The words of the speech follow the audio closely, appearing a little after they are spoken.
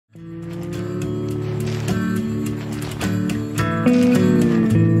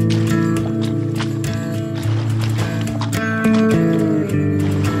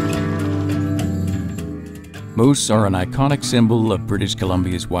Moose are an iconic symbol of British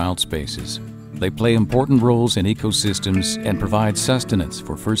Columbia's wild spaces. They play important roles in ecosystems and provide sustenance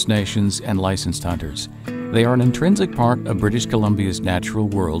for First Nations and licensed hunters. They are an intrinsic part of British Columbia's natural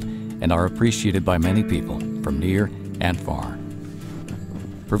world and are appreciated by many people from near and far.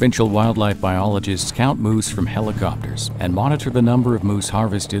 Provincial wildlife biologists count moose from helicopters and monitor the number of moose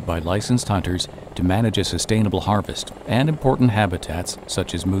harvested by licensed hunters to manage a sustainable harvest and important habitats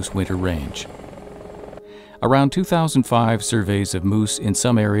such as Moose Winter Range. Around 2005 surveys of moose in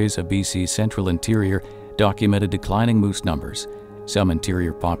some areas of BC's central interior documented declining moose numbers. Some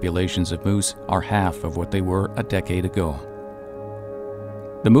interior populations of moose are half of what they were a decade ago.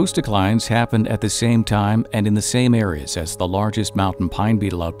 The moose declines happened at the same time and in the same areas as the largest mountain pine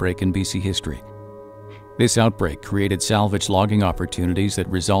beetle outbreak in BC history. This outbreak created salvage logging opportunities that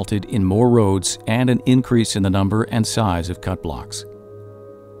resulted in more roads and an increase in the number and size of cut blocks.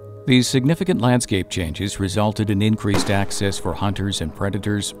 These significant landscape changes resulted in increased access for hunters and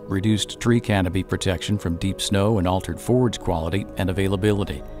predators, reduced tree canopy protection from deep snow, and altered forage quality and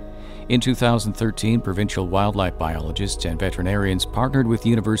availability. In 2013, provincial wildlife biologists and veterinarians partnered with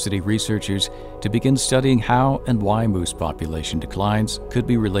university researchers to begin studying how and why moose population declines could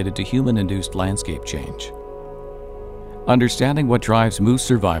be related to human-induced landscape change. Understanding what drives moose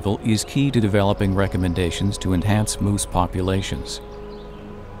survival is key to developing recommendations to enhance moose populations.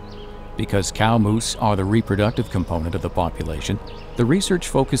 Because cow moose are the reproductive component of the population, the research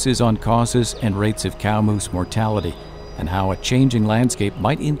focuses on causes and rates of cow moose mortality and how a changing landscape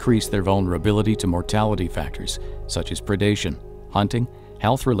might increase their vulnerability to mortality factors such as predation, hunting,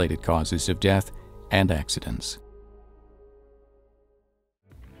 health-related causes of death, and accidents.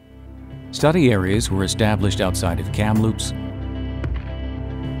 Study areas were established outside of Kamloops,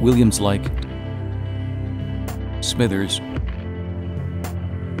 Williams Lake, Smithers,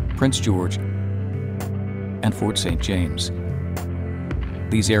 Prince George, and Fort St. James.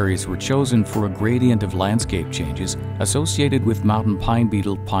 These areas were chosen for a gradient of landscape changes associated with mountain pine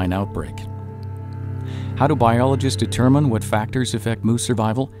beetle pine outbreak. How do biologists determine what factors affect moose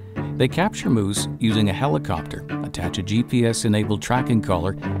survival? They capture moose using a helicopter, attach a GPS-enabled tracking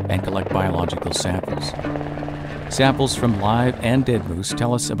collar, and collect biological samples. Samples from live and dead moose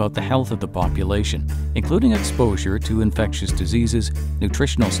tell us about the health of the population, including exposure to infectious diseases,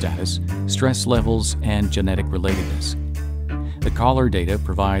 nutritional status, stress levels, and genetic relatedness. The collar data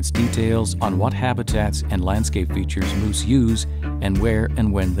provides details on what habitats and landscape features moose use and where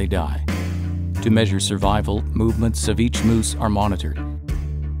and when they die. To measure survival, movements of each moose are monitored.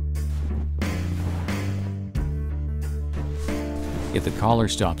 If the collar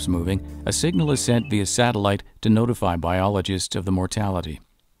stops moving, a signal is sent via satellite to notify biologists of the mortality.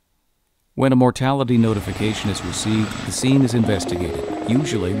 When a mortality notification is received, the scene is investigated,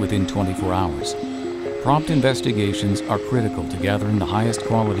 usually within 24 hours. Prompt investigations are critical to gathering the highest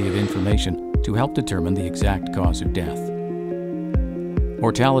quality of information to help determine the exact cause of death.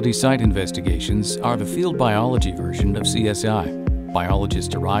 Mortality site investigations are the field biology version of CSI.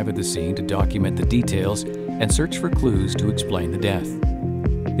 Biologists arrive at the scene to document the details and search for clues to explain the death.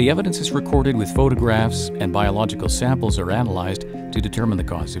 The evidence is recorded with photographs and biological samples are analyzed to determine the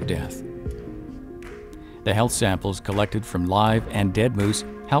cause of death. The health samples collected from live and dead moose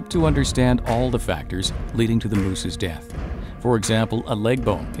help to understand all the factors leading to the moose's death. For example, a leg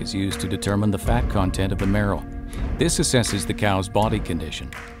bone is used to determine the fat content of the marrow. This assesses the cow's body condition.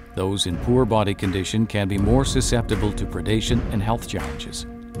 Those in poor body condition can be more susceptible to predation and health challenges.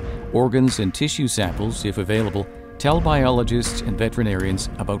 Organs and tissue samples, if available, tell biologists and veterinarians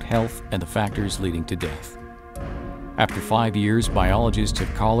about health and the factors leading to death. After 5 years, biologists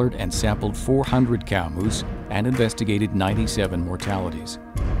have collared and sampled 400 cow moose and investigated 97 mortalities.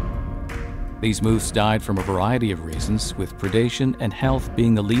 These moose died from a variety of reasons, with predation and health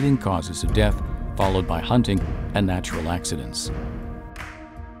being the leading causes of death, followed by hunting and natural accidents.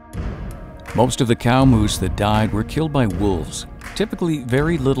 Most of the cow moose that died were killed by wolves. Typically,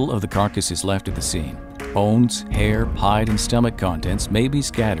 very little of the carcass is left at the scene. Bones, hair, hide, and stomach contents may be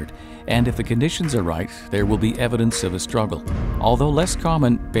scattered, and if the conditions are right, there will be evidence of a struggle. Although less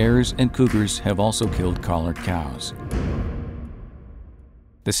common, bears and cougars have also killed collared cows.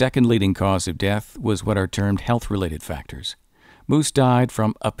 The second leading cause of death was what are termed health-related factors. Moose died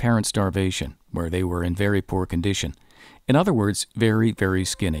from apparent starvation, where they were in very poor condition. In other words, very, very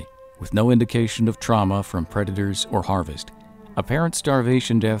skinny, with no indication of trauma from predators or harvest. Apparent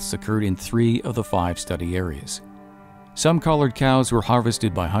starvation deaths occurred in 3 of the 5 study areas. Some collared cows were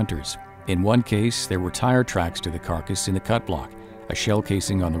harvested by hunters. In one case, there were tire tracks to the carcass in the cut block, a shell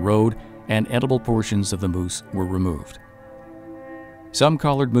casing on the road, and edible portions of the moose were removed. Some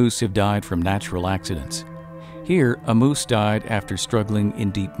collared moose have died from natural accidents. Here, a moose died after struggling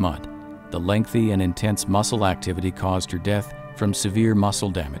in deep mud. The lengthy and intense muscle activity caused her death from severe muscle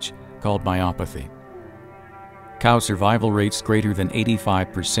damage, called myopathy. Cow survival rates greater than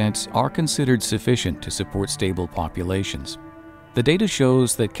 85% are considered sufficient to support stable populations. The data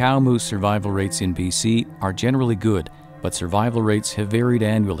shows that cow moose survival rates in BC are generally good, but survival rates have varied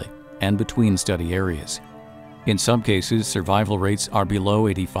annually and between study areas. In some cases, survival rates are below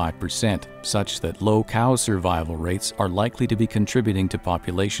 85%, such that low cow survival rates are likely to be contributing to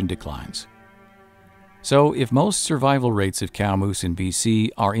population declines. So, if most survival rates of cow moose in BC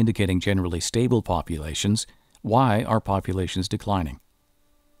are indicating generally stable populations, why are populations declining?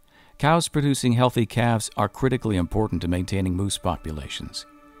 Cows producing healthy calves are critically important to maintaining moose populations.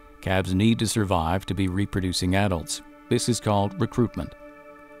 Calves need to survive to be reproducing adults. This is called recruitment.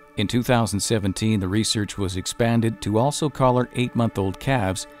 In 2017, the research was expanded to also collar 8-month-old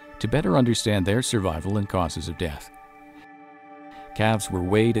calves to better understand their survival and causes of death. Calves were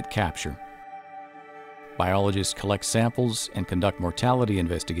weighed at capture. Biologists collect samples and conduct mortality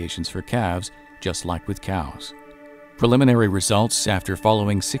investigations for calves, just like with cows. Preliminary results after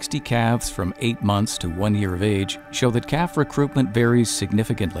following 60 calves from 8 months to 1 year of age show that calf recruitment varies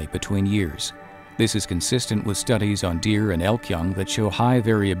significantly between years. This is consistent with studies on deer and elk young that show high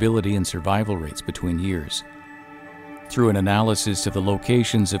variability in survival rates between years. Through an analysis of the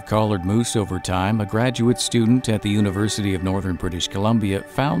locations of collared moose over time, a graduate student at the University of Northern British Columbia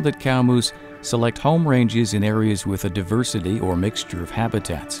found that cow moose select home ranges in areas with a diversity or mixture of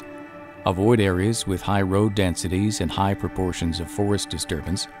habitats, avoid areas with high road densities and high proportions of forest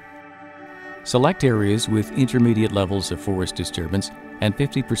disturbance, select areas with intermediate levels of forest disturbance and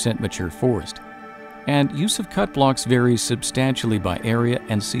 50% mature forest, and use of cut blocks varies substantially by area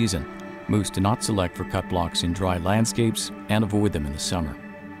and season. Moose do not select for cut blocks in dry landscapes and avoid them in the summer.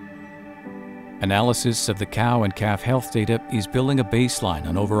 Analysis of the cow and calf health data is building a baseline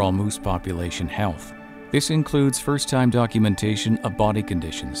on overall moose population health. This includes first-time documentation of body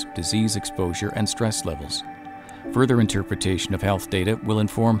conditions, disease exposure, and stress levels. Further interpretation of health data will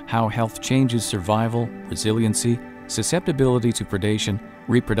inform how health changes survival, resiliency, susceptibility to predation,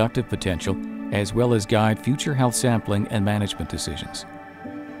 reproductive potential, as well as guide future health sampling and management decisions.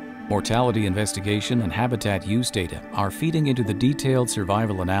 Mortality investigation and habitat use data are feeding into the detailed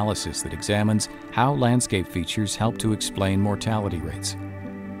survival analysis that examines how landscape features help to explain mortality rates.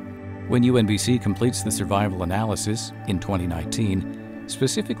 When UNBC completes the survival analysis in 2019,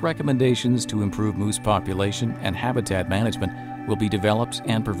 specific recommendations to improve moose population and habitat management will be developed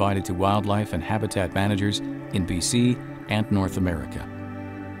and provided to wildlife and habitat managers in BC and North America.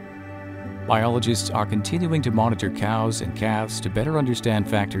 Biologists are continuing to monitor cows and calves to better understand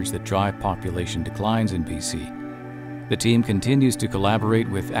factors that drive population declines in BC. The team continues to collaborate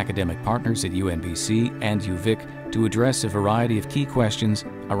with academic partners at UNBC and UVic to address a variety of key questions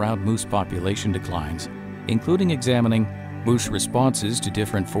around moose population declines, including examining moose responses to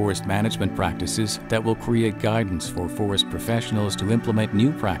different forest management practices that will create guidance for forest professionals to implement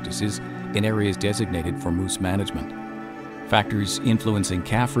new practices in areas designated for moose management. Factors influencing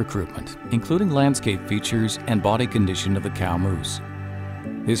calf recruitment, including landscape features and body condition of the cow moose.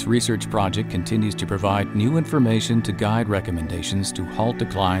 This research project continues to provide new information to guide recommendations to halt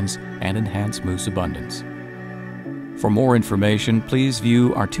declines and enhance moose abundance. For more information, please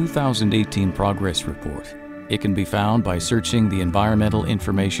view our 2018 Progress Report. It can be found by searching the Environmental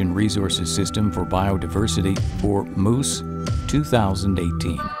Information Resources System for Biodiversity for Moose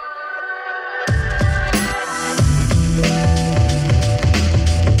 2018.